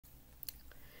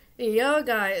Yo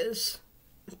guys,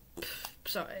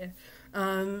 sorry.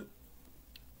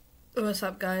 What's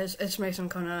up guys? It's Mason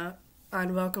Connor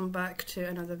and welcome back to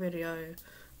another video.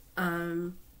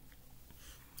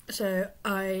 So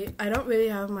I don't really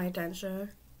have my denture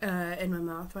in my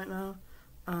mouth right now.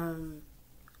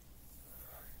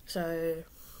 So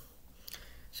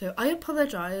I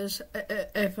apologize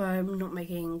if I'm not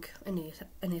making any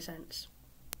sense.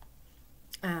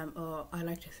 Or I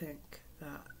like to think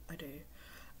that I do.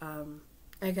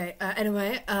 Okay,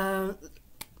 anyway,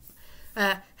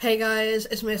 hey guys,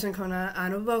 it's Mason Connor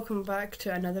and welcome back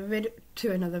to another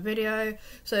video.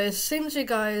 So it seems you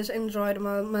guys enjoyed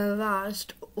my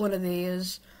last one of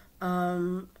these.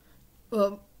 Well,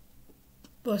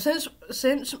 since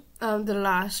the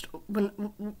last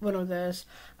one of this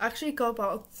actually got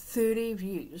about 30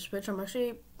 views, which I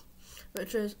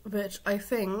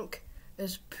think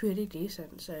is pretty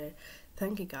decent. So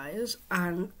thank you guys,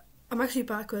 and I'm actually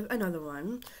back with another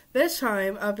one. This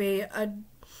time I'll be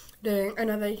doing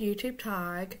another YouTube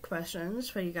tag questions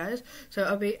for you guys. So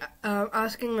I'll be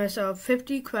asking myself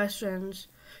 50 questions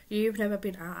you've never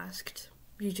been asked,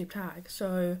 YouTube tag.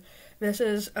 So this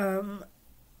is a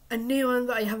new one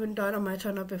that I haven't done on my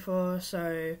channel before.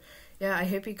 So yeah, I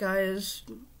hope you guys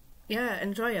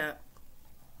enjoy it.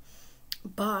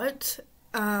 But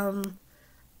I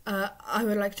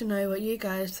would like to know what you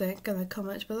guys think in the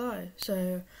comments below.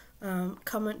 So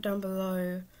comment down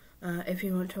below if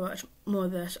you want to watch more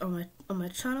of this on my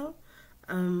channel,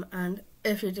 and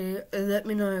if you do, let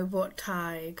me know what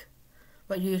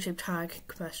YouTube tag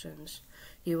questions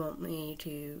you want me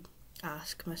to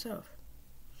ask myself.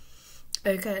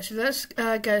 Okay, so let's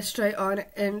go straight on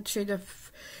into the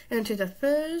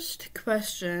first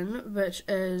question, which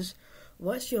is,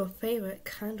 what's your favorite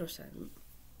candle scent?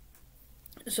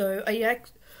 So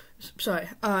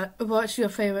what's your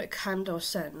favorite candle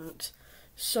scent?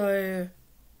 So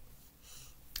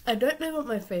I don't know what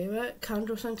my favorite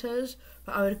candle scent is,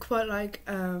 but I would quite like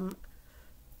but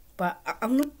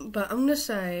I'm gonna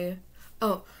say,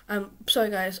 sorry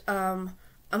guys, I'm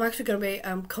actually gonna be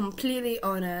completely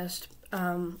honest.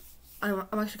 I'm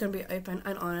actually gonna be open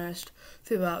and honest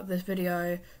throughout this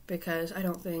video, because I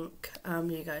don't think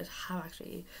you guys have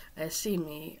actually seen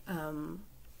me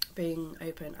being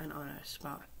open and honest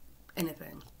about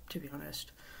anything, to be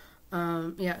honest. So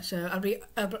I'm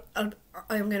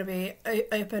gonna be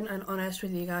open and honest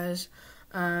with you guys.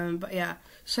 But yeah,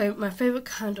 so my favorite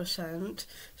candle scent.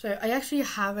 So I actually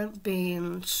haven't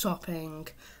been shopping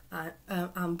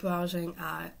and browsing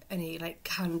at any like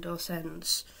candle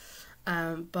scents.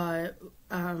 But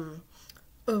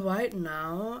right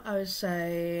now I would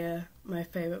say my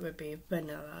favorite would be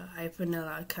vanilla. A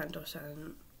vanilla candle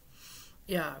scent.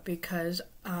 Yeah, because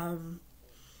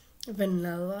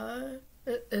vanilla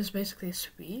is basically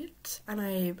sweet, and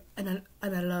I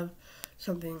love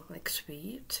something like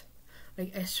sweet,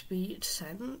 like a sweet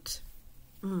scent.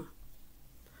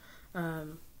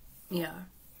 Yeah.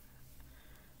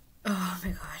 Oh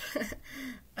my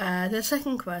god. The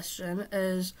second question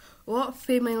is, what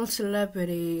female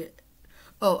celebrity?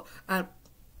 I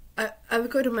was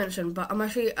going to mention, but I'm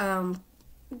actually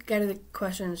getting the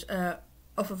questions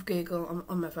off of Google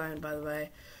on my phone, by the way,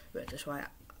 which is why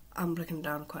I'm looking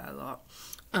down quite a lot.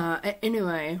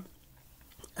 Anyway,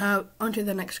 on to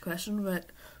the next question,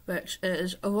 which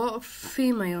is, what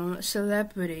female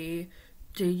celebrity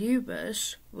do you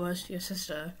wish was your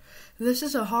sister? This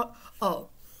is a hot... Oh,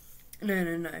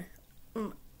 no.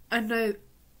 I know,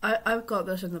 I've got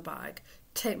this in the bag.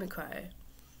 Tate McRae.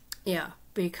 Yeah,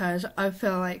 because I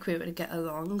feel like we would get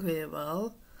along really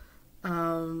well.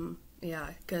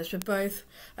 Yeah, because we're both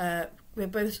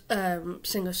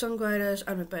singer-songwriters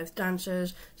and we're both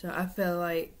dancers, so I feel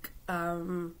like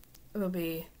we'll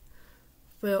be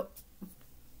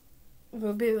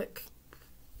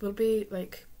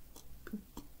like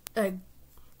a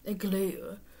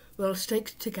glue. We'll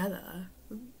stick together.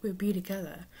 We'll be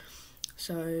together.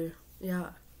 So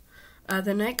yeah.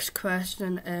 The next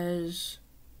question is,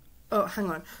 oh, hang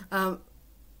on.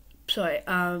 Sorry.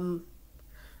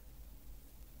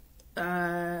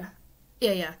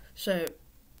 Yeah. So,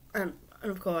 and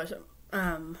of course,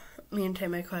 me and Tate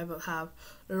McRae will have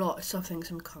lots of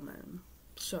things in common.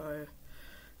 So,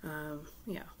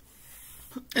 yeah.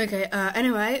 Okay.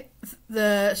 Anyway,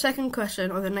 the second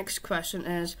question, or the next question,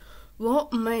 is,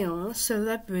 what male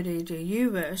celebrity do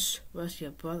you wish was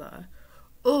your brother?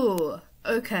 Oh,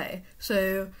 okay.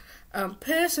 So,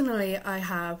 personally, I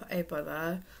have a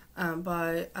brother,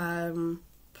 but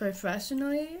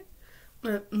professionally,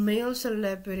 male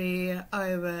celebrity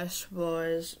I wish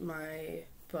was my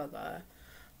brother.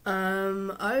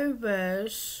 I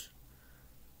wish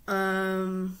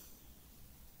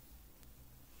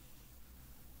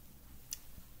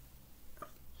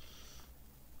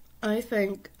I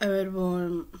think I would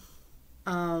want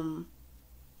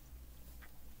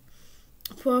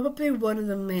probably one of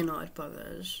the Maynard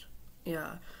brothers.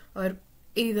 Yeah, I'd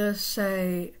either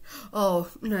say, oh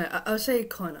no, I would say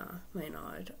Connor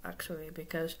Maynard actually,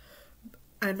 because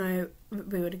I know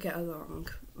we would get along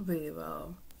really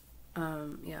well.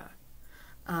 Yeah.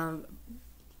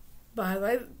 By the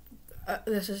way,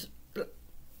 this is.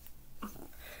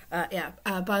 Yeah.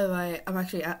 By the way, I'm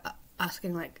actually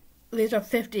asking like these are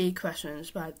 50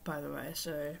 questions. By the way,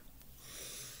 so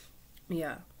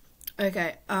yeah.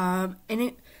 Okay.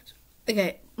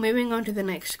 Okay. Moving on to the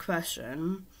next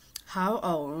question. How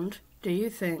old do you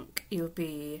think you'll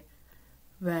be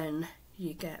when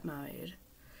you get married?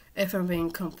 If I'm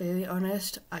being completely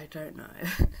honest, I don't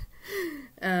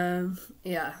know.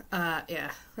 Yeah.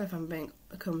 If I'm being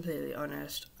completely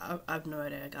honest, I've no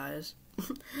idea, guys.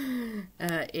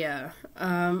 Yeah.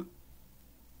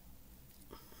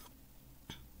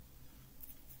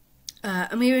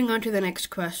 Moving on to the next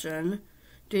question.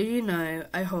 Do you know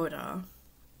a hoarder?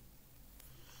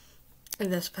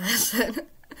 This person.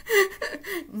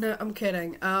 No, I'm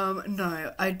kidding.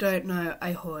 No, I don't know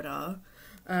a hoarder.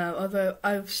 Although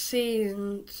I've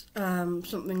seen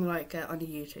something like it on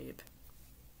YouTube,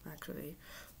 actually,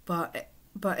 but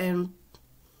in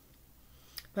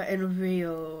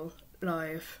real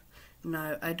life,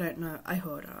 no, I don't know a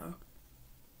hoarder.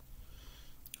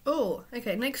 Oh,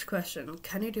 okay. Next question.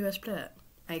 Can you do a split?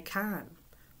 I can.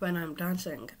 When I'm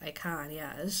dancing, I can.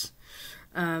 Yes.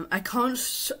 I can't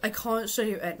show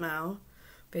you it now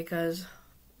because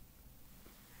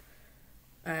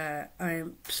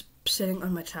I'm sitting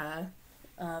on my chair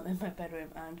in my bedroom,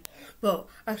 and well,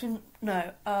 actually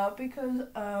no, because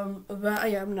where I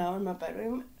am now in my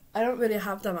bedroom, I don't really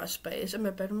have that much space in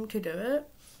my bedroom to do it.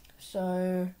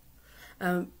 So,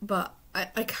 but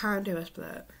I can do a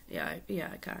split. Yeah,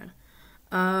 I can.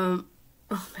 Oh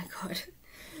my god.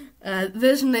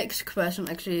 This next question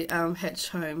actually hits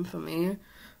home for me.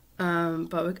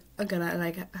 But we're gonna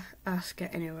like ask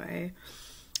it anyway.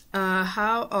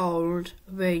 How old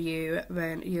were you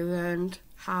when you learned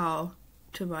how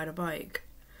to ride a bike?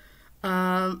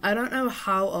 I don't know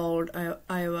how old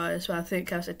I was, but I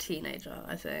think I was a teenager.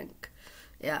 I think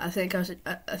I think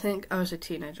I was a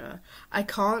teenager. I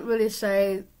can't really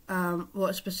say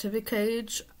what specific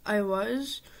age I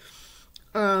was,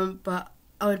 but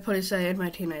I would probably say in my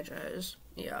teenagers.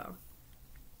 Yeah.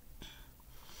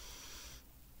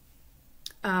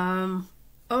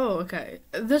 Oh, okay.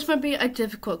 This might be a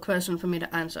difficult question for me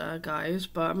to answer, guys,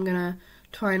 but I'm gonna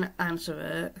try and answer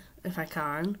it if I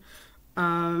can.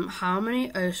 How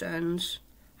many oceans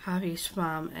have you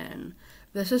swam in?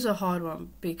 This is a hard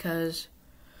one because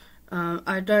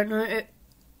I don't know it.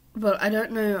 Well, I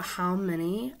don't know how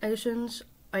many oceans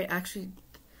I actually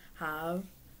have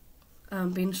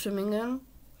been swimming in.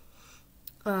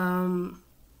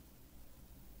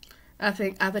 I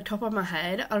think at the top of my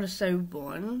head, I'll just say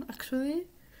one, actually.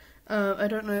 I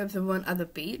don't know if the one at the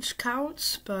beach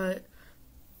counts, but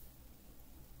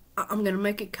I'm going to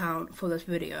make it count for this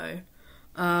video.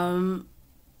 The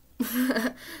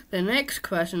next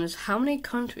question is, how many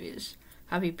countries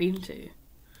have you been to?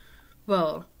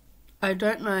 Well, I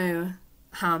don't know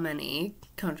how many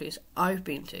countries I've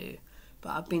been to,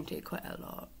 but I've been to quite a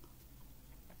lot.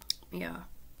 Yeah.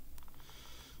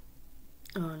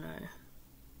 Oh no.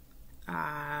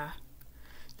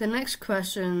 The next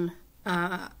question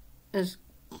is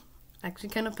actually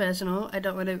kind of personal. I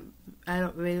don't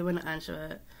really want to answer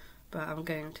it, but I'm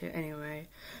going to anyway.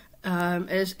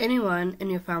 Is anyone in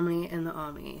your family in the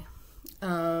army?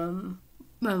 My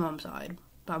mom's side,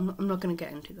 but I'm not going to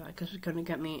get into that because it's going to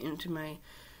get me into my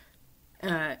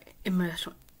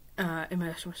emotional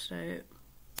state.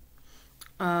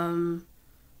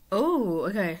 Oh,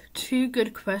 okay. 2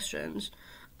 good questions.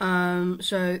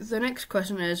 So the next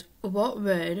question is, what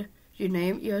would you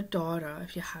name your daughter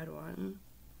if you had one?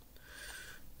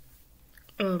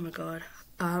 Oh my god.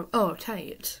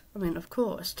 Tate. I mean, of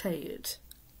course, Tate.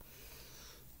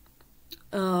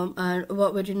 And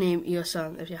what would you name your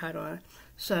son if you had one?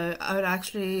 So I would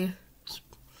actually.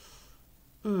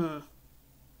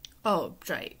 Oh,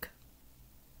 Drake.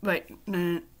 Wait,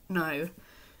 no.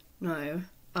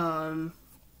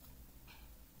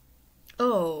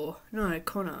 Oh, no,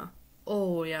 Connor.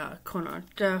 Oh, yeah, Connor.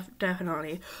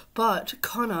 Definitely. But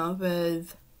Connor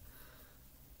with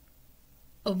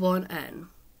a 1N,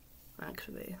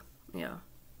 actually. Yeah.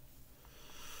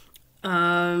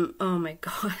 Oh my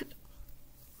god.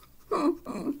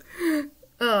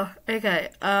 Oh, okay.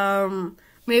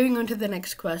 Moving on to the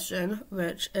next question,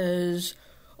 which is,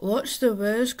 what's the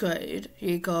worst grade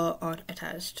you got on a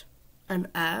test? An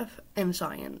F in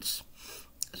science.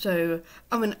 So,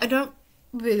 I mean, I don't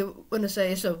really want to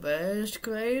say it's the worst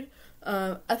grade.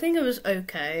 I think it was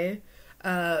okay,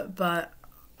 but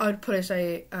I'd probably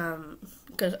say,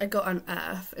 because I got an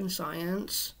F in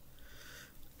science,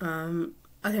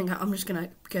 I think I'm just gonna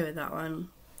go with that one.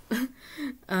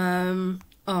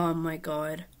 Oh my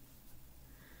god.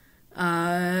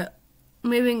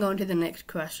 Moving on to the next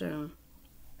question,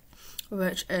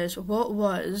 which is, what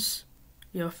was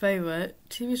your favourite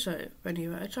TV show when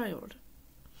you were a child?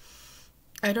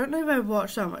 I don't know if I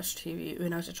watched that much TV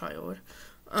when I was a child.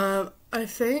 I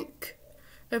think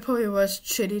it probably was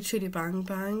Chitty Chitty Bang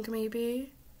Bang,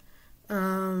 maybe.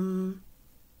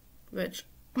 Which,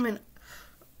 I mean,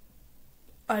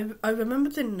 I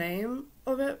remember the name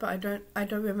of it, but I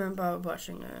don't remember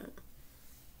watching it.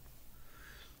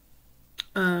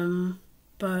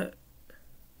 But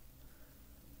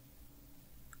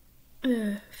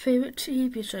favorite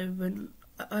TV show when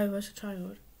I was a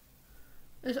child.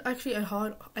 It's actually a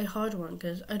hard one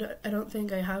because I don't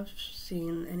think I have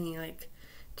seen any like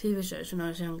TV shows when I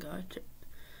was younger.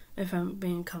 If I'm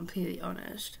being completely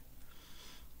honest.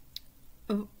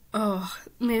 Oh,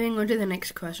 moving on to the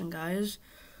next question, guys.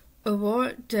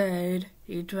 What did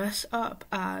you dress up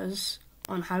as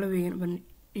on Halloween when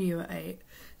you were 8?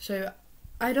 So,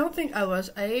 I don't think I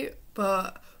was 8,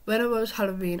 but when it was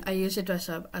Halloween, I used to dress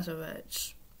up as a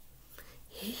witch.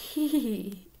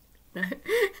 No.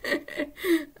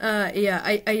 Yeah,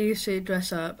 I used to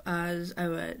dress up as a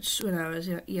witch when I was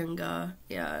younger,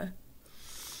 yeah.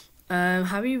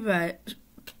 Have you read...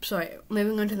 Sorry,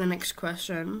 moving on to the next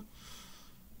question.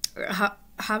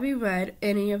 Have you read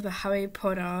any of the Harry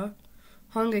Potter,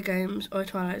 Hunger Games, or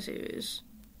Twilight series?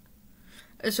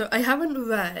 So, I haven't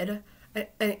read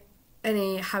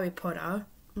any Harry Potter.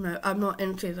 No, I'm not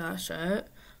into that shit.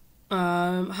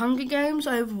 Hunger Games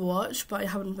I've watched, but I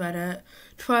haven't read it.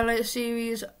 Twilight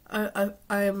series I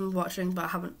am watching, but I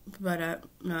haven't read it.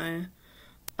 No.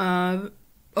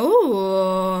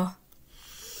 Oh.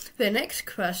 The next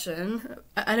question,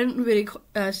 I didn't really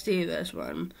see this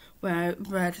one when I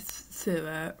read through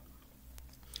it.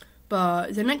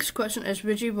 But the next question is,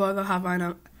 would you rather have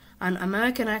an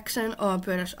American accent or a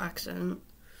British accent?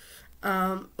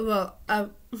 Well,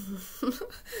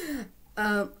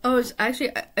 oh, it's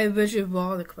actually a would you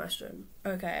rather question.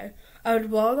 Okay. I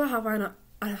would rather have an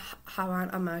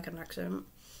American accent.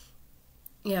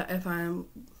 Yeah, if I'm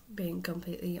being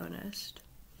completely honest.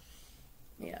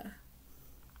 Yeah.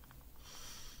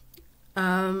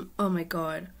 Oh my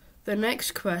god. The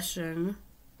next question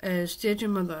is, did your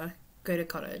mother go to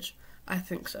college? I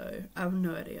think so. I have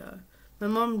no idea. My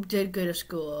mom did go to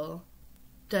school,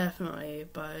 definitely,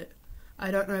 but I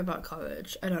don't know about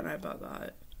college. I don't know about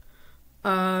that.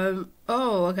 Oh,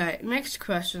 okay. Next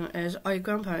question is, are your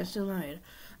grandparents still married?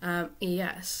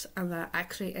 Yes, and they're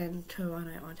actually in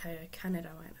Toronto, Ontario,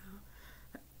 Canada right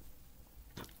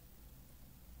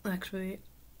now. Actually,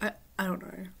 I don't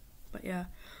know, but yeah.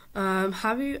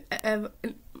 Have you ever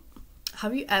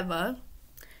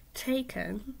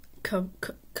taken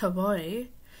karate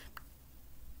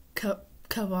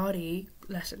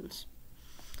lessons?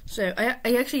 So I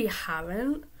actually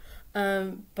haven't,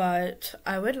 but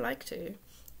I would like to.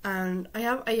 And I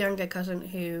have a younger cousin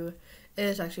who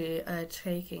is actually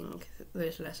taking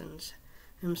those lessons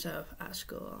himself at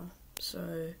school.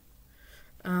 So,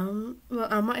 well,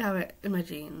 I might have it in my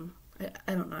gene.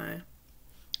 I don't know.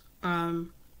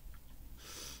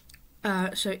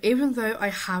 So even though I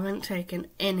haven't taken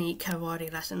any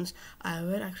karate lessons, I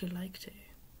would actually like to.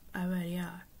 I would,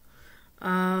 yeah.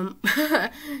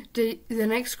 The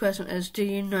next question is, do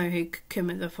you know who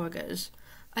Kermit the Frog is?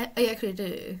 I actually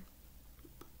do.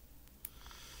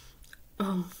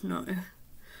 Oh, no.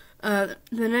 The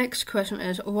next question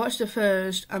is, what's the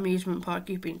first amusement park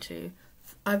you've been to?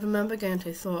 I remember going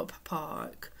to Thorpe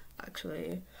Park,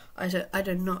 actually. I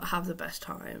did not have the best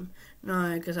time.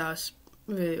 No, because I was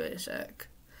really, really sick.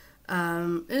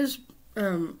 It was,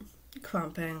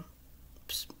 cramping.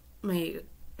 Me,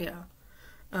 yeah.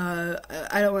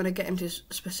 I don't want to get into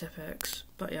specifics,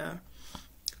 but yeah.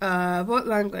 What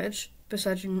language,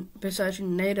 besides your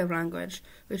native language,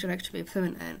 would you like to be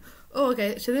fluent in? Oh,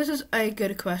 okay, so this is a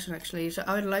good question, actually. So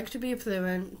I would like to be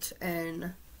fluent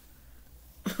in...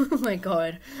 oh my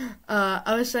god.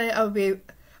 I would say I would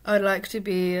like to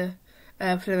be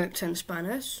fluent in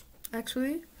Spanish,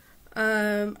 actually.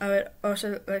 I would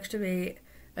also like to be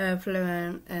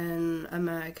fluent in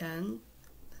American.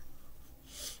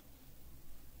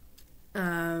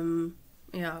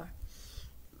 Yeah.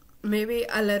 Maybe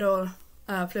a little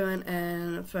fluent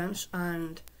in French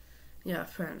and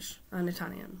French and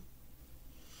Italian.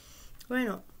 Why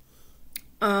not?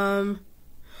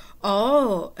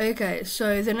 Oh, okay.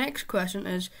 So the next question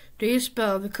is: do you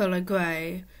spell the color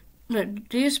grey? No,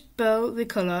 do you spell the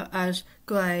color as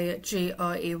grey,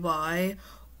 Grey,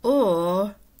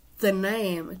 or the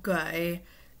name grey,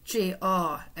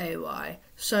 Gray?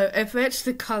 So if it's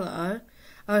the color,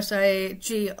 I would say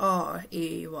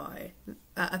Grey.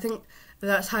 I think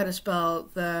that's how to spell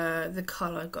the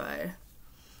color grey.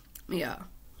 Yeah.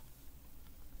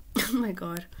 Oh my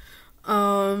god.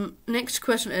 Next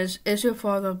question is your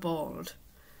father bald?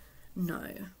 No.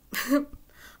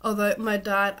 Although my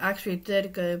dad actually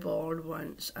did go bald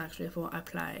once, actually, for a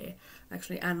play,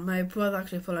 actually, and my brother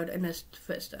actually followed in his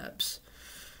footsteps.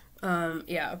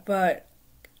 Yeah, but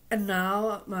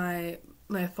now my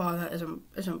father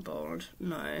isn't bald,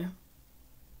 no.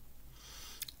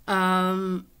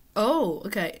 Oh,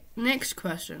 okay. Next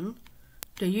question.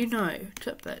 Do you know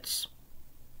triplets?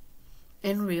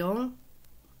 In real?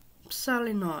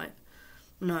 Sadly not.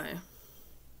 No.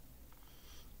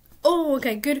 Oh,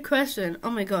 okay, good question.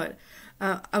 Oh my god.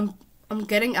 I'm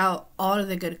getting out all of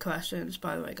the good questions,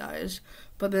 by the way, guys.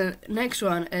 But the next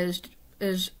one is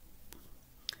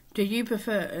do you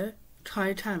prefer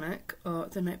Titanic or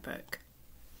The Notebook?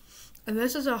 And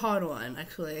this is a hard one,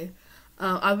 actually.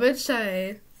 I would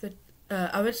say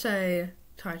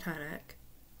Titanic.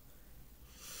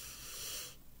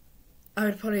 I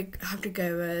would probably have to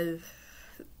go with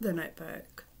The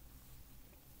Notebook.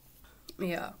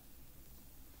 Yeah.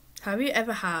 Have you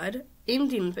ever had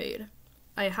Indian food?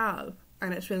 I have,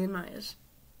 and it's really nice.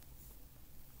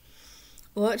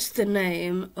 What's the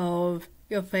name of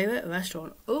your favourite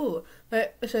restaurant? Oh,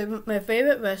 my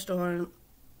favourite restaurant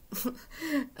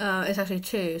is actually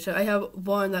two. So I have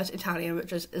one that's Italian,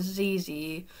 which is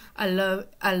Zizi. I love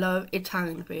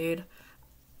Italian food.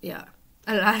 Yeah,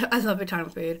 I love Italian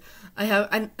food. I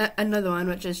have another one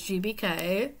which is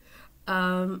GBK.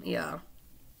 Yeah,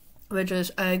 which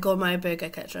is a gourmet burger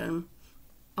kitchen.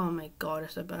 Oh my god,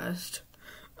 it's the best.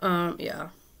 Yeah.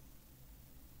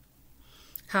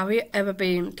 Have you ever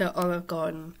been to Olive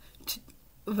Garden?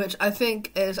 Which I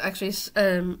think is actually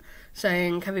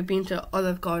saying, have you been to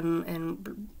Olive Garden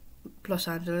in Los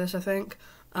Angeles, I think.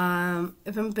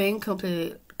 If I'm being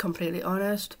completely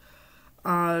honest,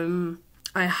 I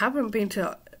haven't been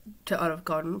to Olive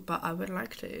Garden, but I would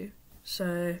like to.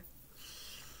 So,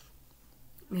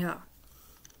 yeah.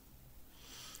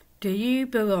 Do you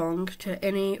belong to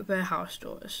any warehouse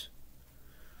stores?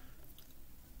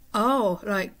 Oh,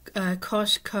 like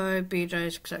Costco,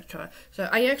 BJ's, etc. So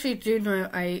I actually do know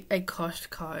a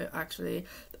Costco, actually.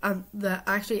 There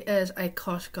actually is a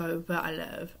Costco where I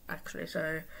live, actually.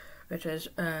 So, which is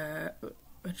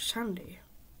Sandy.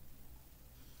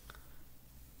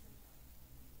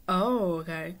 Oh,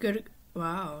 okay, good.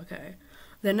 Wow, okay.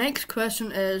 The next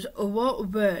question is, what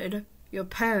would your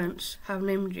parents have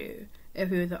named you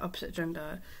if you were the opposite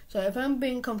gender? So if I'm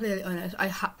being completely honest,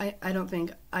 I don't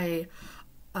think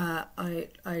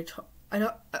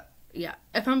yeah,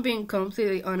 if I'm being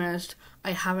completely honest,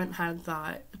 I haven't had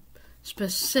that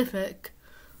specific.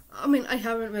 I mean, I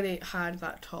haven't really had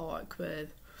that talk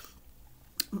with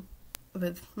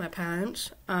my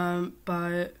parents.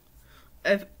 But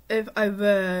if I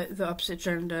were the opposite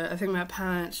gender, I think my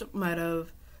parents might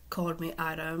have called me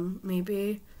Adam.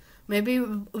 Maybe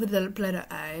with the letter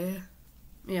A.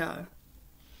 Yeah.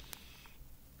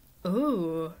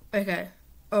 Ooh. Okay.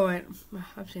 Oh wait,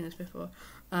 I've seen this before.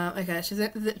 Okay, so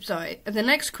the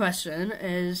next question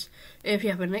is, if you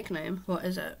have a nickname, what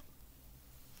is it?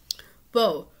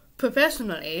 Well,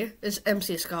 professionally, it's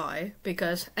MC Sky,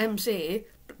 because MC,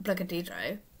 like a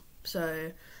DJ,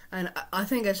 so, and I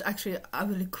think it's actually a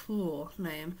really cool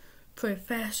name,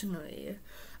 professionally,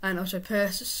 and also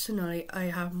personally, I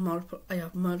have multiple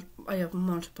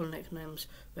nicknames,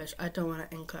 which I don't want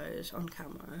to enclose on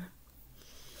camera.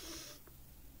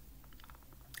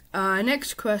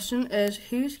 Next question is,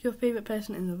 who's your favourite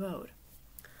person in the world?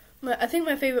 I think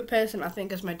my favourite person,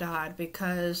 is my dad,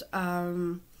 because,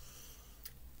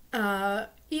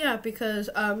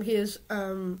 he is,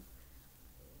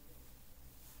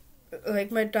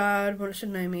 like, my dad wants to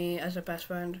know me as a best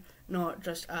friend, not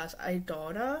just as a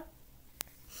daughter,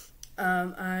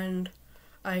 and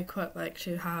I quite like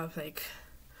to have, like,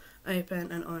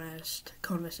 open and honest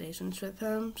conversations with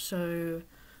him, so,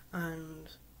 and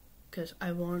because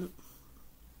I want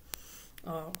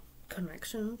our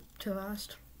connection to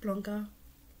last longer.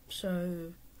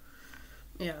 So,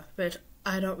 yeah, but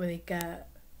I don't really get.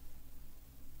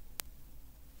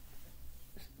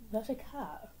 That's a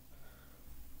cat.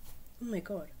 Oh my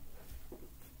god.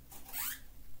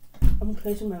 I'm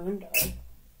closing my window.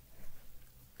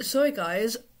 Sorry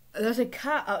guys, there's a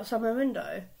cat outside my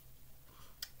window.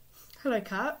 Hello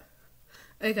cat.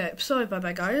 Okay, sorry about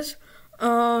that, guys.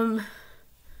 So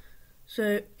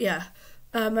yeah,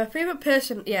 my favorite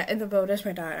person, in the world is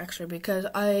my dad actually, because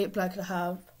I like to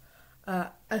have,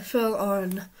 I feel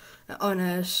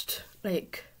honest,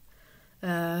 like,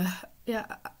 yeah,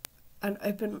 an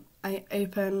open,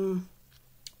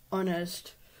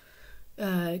 honest,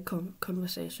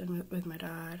 conversation with my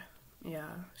dad.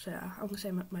 Yeah, so yeah, I'm gonna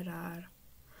say my dad.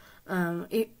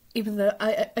 Even though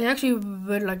I actually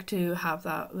would like to have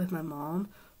that with my mom,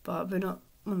 but we're not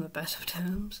on the best of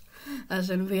terms. As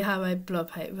in, we have a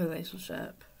love-hate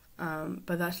relationship.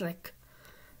 But that's like,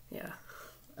 yeah.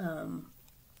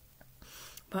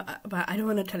 But I don't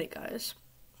want to tell you guys.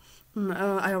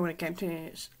 No, I don't want to get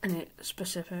into any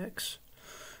specifics.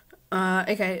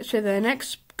 Okay, so the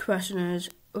next question is,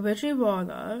 would you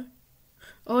rather...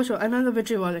 Also, another would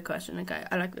you rather question, okay,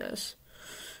 I like this.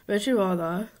 Would you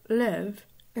rather live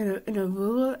in a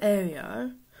rural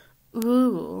area, I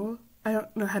don't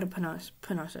know how to pronounce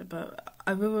it, but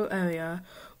a rural area,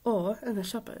 or in the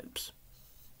suburbs?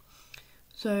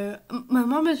 So, my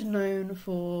mum is known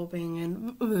for being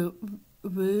in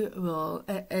rural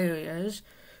areas,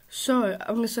 so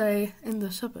I'm going to say in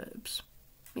the suburbs.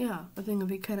 Yeah, I think it'd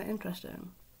be kind of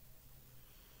interesting.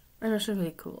 And it's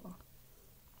really cool.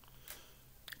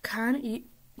 Can you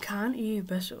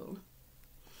whistle?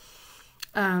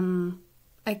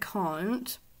 I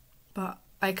can't, but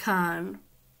I can.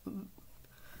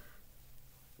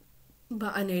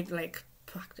 But I need, like,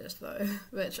 practice, though,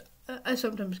 which I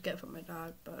sometimes get from my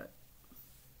dad, but...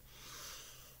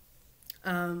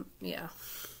 yeah.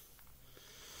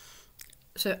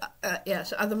 So,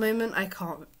 so at the moment, I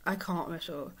can't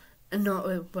whistle, and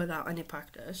not without any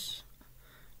practice.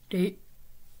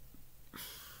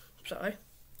 Sorry.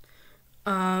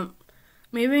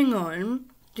 Moving on,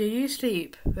 do you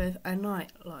sleep with a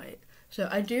night light? So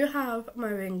I do have my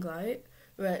ring light,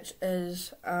 which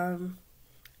is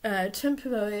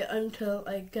temporary until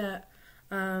I get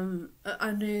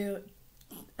a new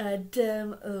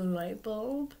dim light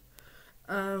bulb,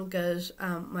 because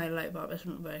my light bulb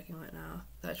isn't working right now.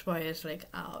 That's why it's like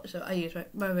out. So I use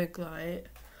my ring light,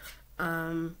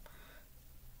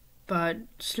 but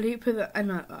sleep with a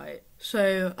night light.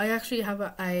 So I actually have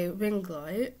a ring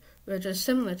light, which is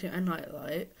similar to a night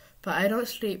light, but I don't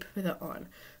sleep with it on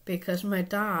because my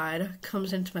dad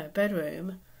comes into my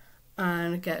bedroom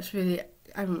and gets really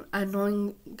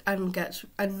annoying and gets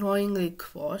annoyingly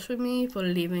cross with me for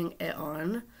leaving it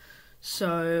on.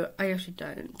 So I actually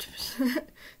don't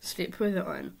sleep with it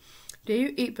on. Do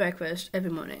you eat breakfast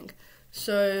every morning?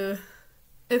 So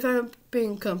if I'm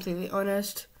being completely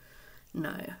honest,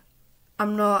 no.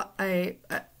 I'm not I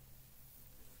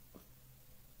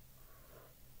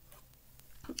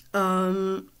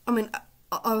mean,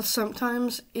 I'll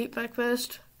sometimes eat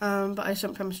breakfast, but I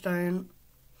sometimes don't.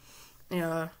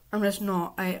 Yeah, I'm just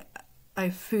not a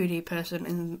foodie person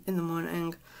in the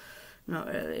morning. Not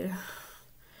really.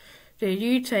 Do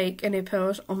you take any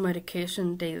pills or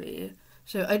medication daily?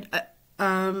 So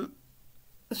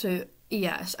so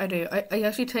yes, I do. I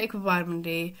actually take vitamin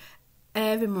D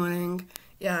every morning.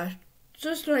 Yeah,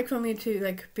 just like for me to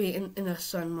like be in the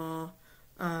sun more.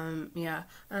 Yeah,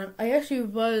 and I actually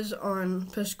was on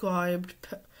prescribed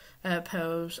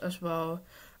pills as well.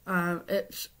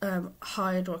 It's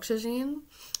hydroxyzine.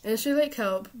 It should like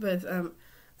help with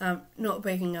not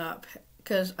waking up,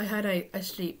 because I had a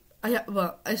sleep.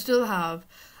 I still have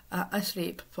a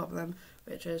sleep problem,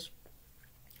 which is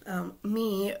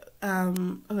me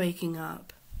waking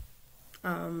up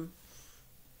in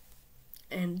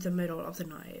the middle of the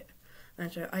night,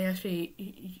 and so I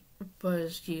actually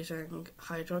was using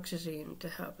hydroxyzine to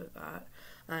help with that,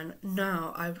 and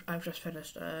now I've just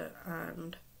finished it,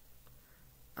 and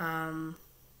now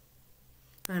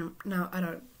I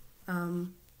don't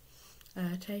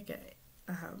take it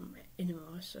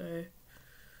anymore. So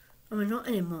I mean, not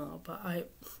anymore, but I've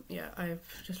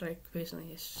just like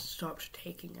recently stopped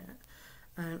taking it,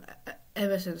 and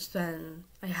ever since then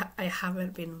I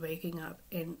haven't been waking up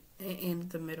in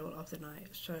the middle of the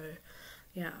night. So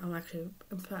yeah, I'm actually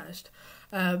impressed.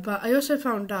 But I also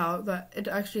found out that it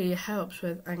actually helps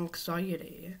with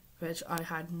anxiety, which I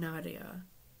had no idea.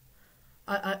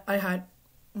 I had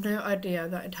no idea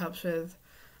that it helps with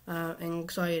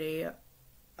anxiety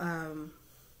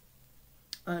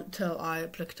until I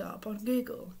looked it up on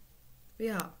Google.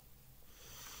 Yeah.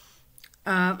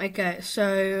 Okay,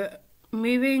 so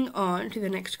moving on to the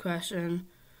next question.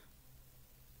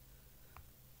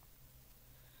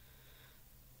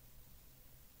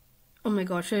 Oh my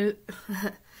gosh, so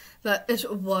that is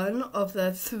one of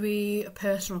the 3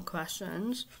 personal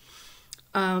questions.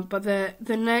 But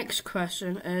the next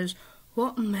question is,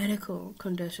 What medical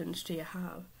conditions do you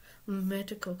have?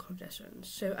 Medical conditions.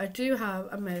 So I do have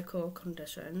a medical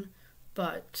condition,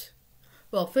 but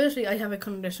well, firstly, I have a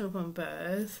condition from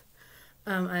birth,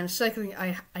 and secondly,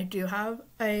 I do have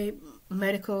a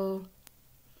medical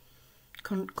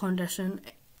condition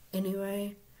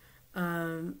anyway,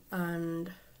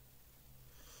 and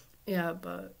yeah,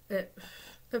 but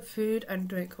the food and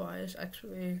drink wise,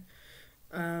 actually,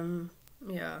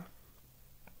 yeah.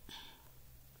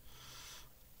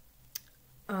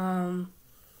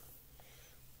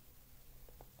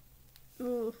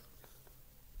 Ooh,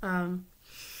 um,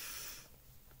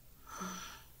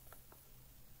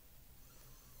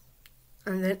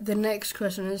 and the next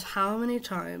question is, how many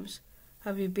times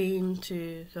have you been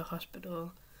to the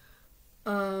hospital?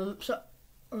 So,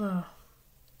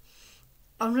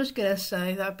 I'm just gonna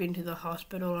say that I've been to the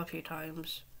hospital a few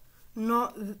times.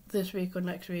 Not this week or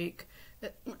next week.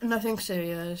 Nothing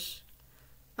serious.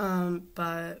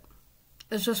 But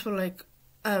it's just for like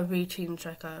routine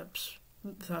checkups,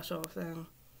 that sort of thing.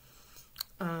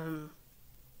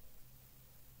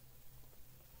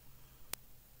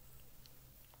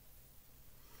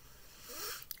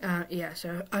 Yeah,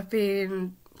 so I've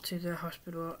been to the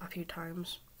hospital a few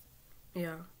times.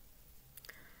 Yeah.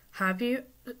 Have you?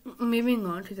 Moving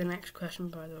on to the next question,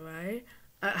 by the way.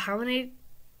 How many?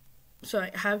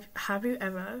 Sorry, have you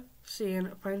ever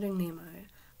seen Finding Nemo?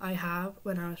 I have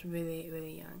when I was really,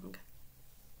 really young.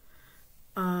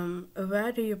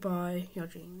 Where do you buy your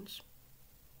jeans?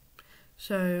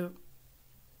 So,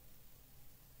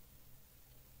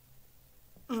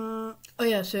 oh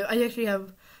yeah, so I actually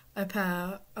have a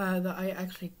pair that I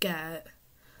actually get,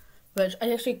 which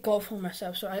I actually got for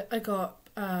myself. So I got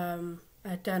a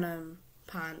denim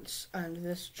pants and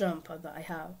this jumper that I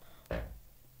have,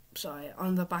 sorry,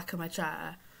 on the back of my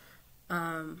chair.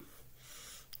 Oh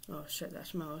shit, that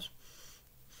smells.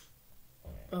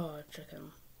 Oh,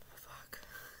 chicken. Fuck.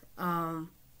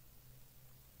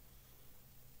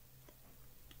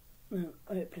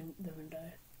 Open the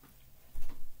window.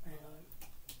 Hang on.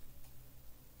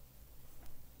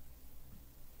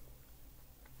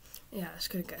 Yeah, it's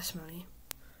gonna get smelly.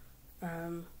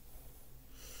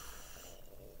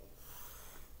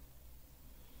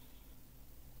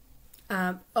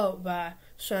 There.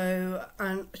 So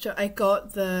I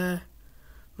got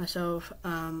myself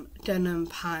denim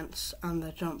pants and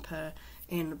the jumper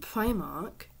in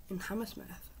Primark in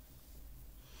Hammersmith.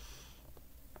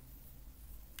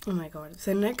 Oh my god.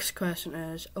 The next question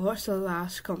is, what's the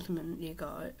last compliment you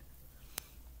got?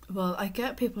 Well, I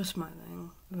get people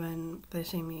smiling when they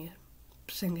see me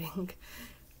singing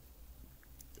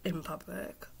in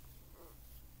public.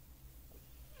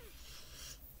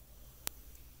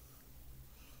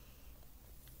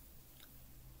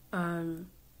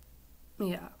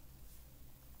 Yeah.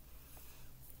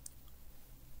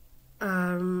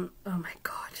 Oh my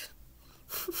god.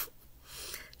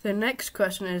 The next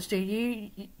question is, do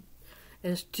you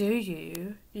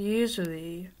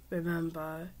usually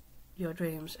remember your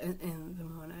dreams in the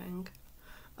morning?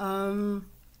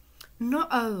 Not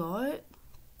a lot.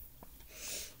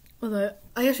 Although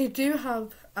I actually do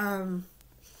have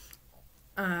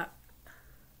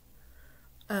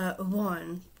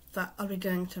one that I'll be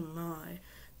doing tomorrow.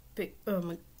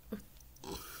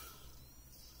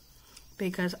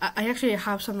 Because I actually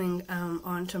have something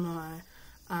on tomorrow,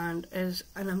 and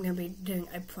I'm going to be doing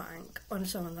a prank on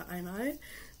someone that I know.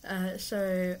 It's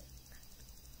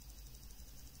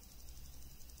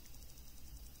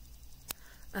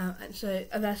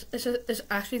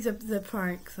actually the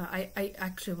prank that I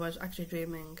actually was actually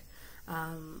dreaming,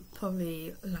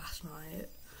 probably last night.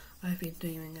 I've been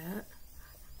doing it.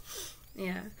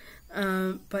 Yeah,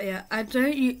 but yeah, I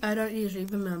don't usually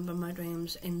remember my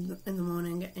dreams in the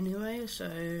morning anyway.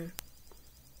 So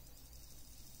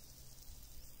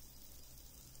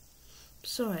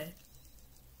sorry,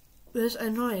 there's a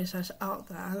noise that's out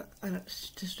there and it's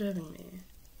disturbing me.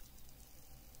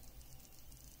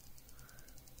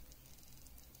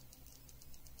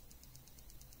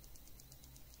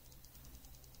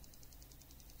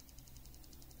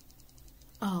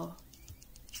 Oh.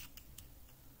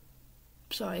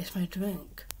 Sorry, it's my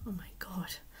drink. Oh my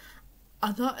god.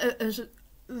 I thought it was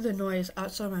the noise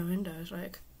outside my windows,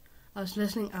 like I was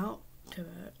listening out to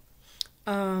it.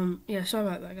 Yeah, sorry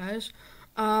about that, guys.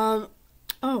 Oh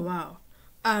wow.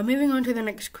 Moving on to the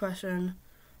next question.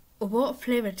 What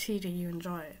flavour tea do you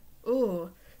enjoy? Oh,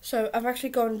 so I've actually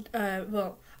gone, I've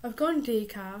gone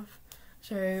decaf.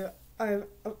 So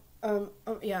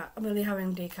yeah, I'm only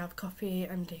having decaf coffee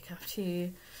and decaf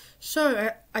tea.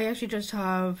 So I actually just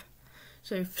have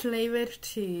flavoured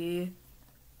tea,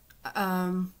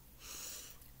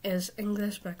 is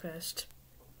English breakfast.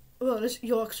 Well, it's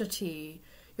Yorkshire tea,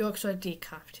 Yorkshire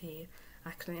decaf tea,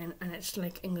 actually, and it's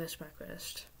like English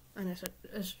breakfast, and it's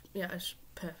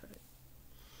perfect.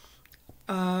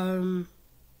 Oh,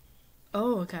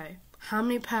 okay. How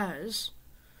many pairs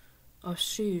of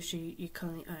shoes you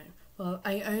currently own? Well,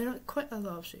 I own quite a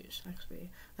lot of shoes,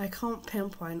 actually. I can't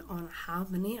pinpoint on how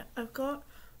many I've got,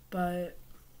 but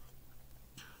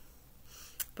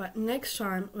next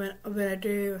time when I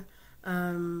do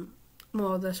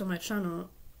more of this on my channel,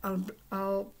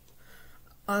 I'll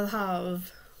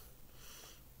have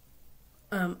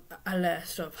a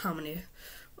list of how many.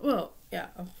 Well, yeah,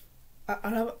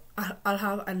 I'll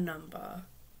have a number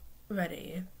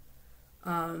ready.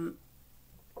 I'm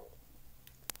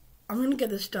gonna get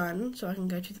this done so I can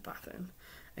go to the bathroom.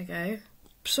 Okay,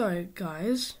 so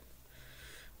guys.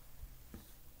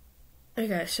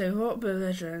 Okay, so what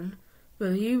religion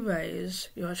will you raise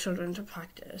your children to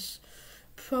practice?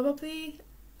 Probably,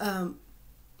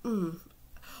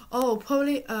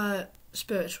 probably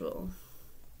spiritual.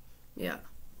 Yeah,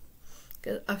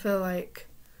 'cause I feel like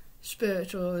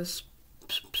spiritual is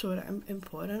sort of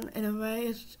important in a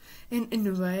way. In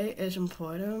a way, it's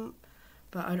important,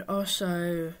 but I'd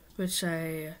also would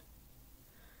say,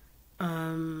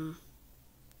 oh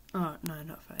no,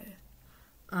 not faith.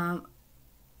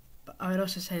 But I would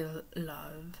also say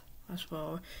love as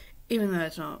well, even though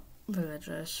it's not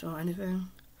religious or anything.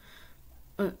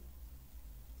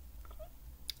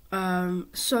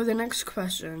 So the next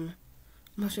question,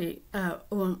 I'm actually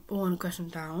one question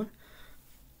down.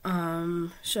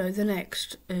 So the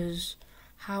next is,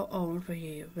 how old were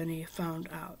you when you found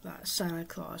out that Santa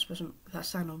wasn't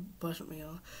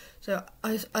real? So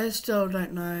I still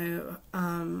don't know.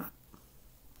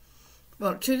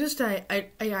 Well, to this day,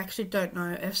 I actually don't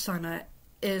know if Santa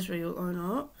is real or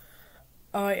not.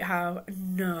 I have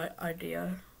no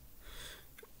idea.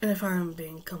 If I'm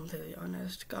being completely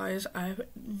honest, guys, I have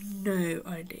no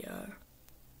idea.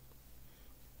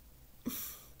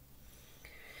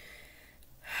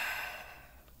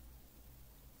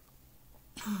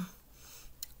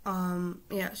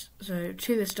 Yes, so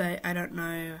to this day, I don't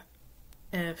know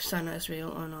if Santa is real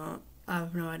or not. I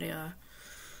have no idea.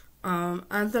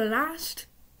 And the last,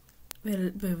 we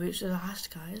reached the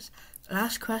last, guys. The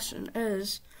last question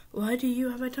is, why do you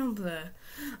have a Tumblr?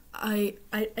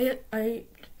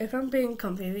 If I'm being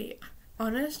completely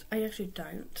honest, I actually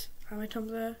don't have a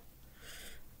Tumblr.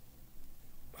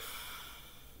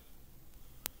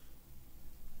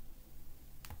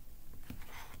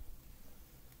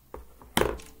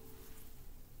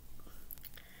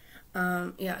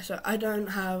 Yeah, so I don't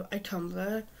have a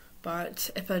Tumblr, but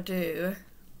if I do,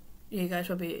 you guys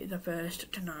will be the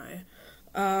first to know.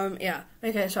 Yeah,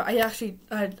 okay, so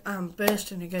I'm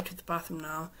bursting to go to the bathroom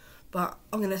now, but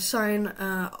I'm gonna sign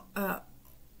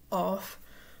off.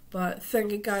 But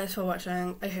thank you guys for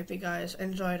watching. I hope you guys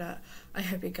enjoyed it. I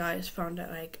hope you guys found it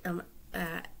like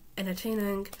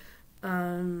entertaining.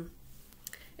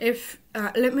 If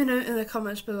let me know in the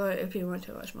comments below if you want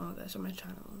to watch more of this on my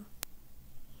channel.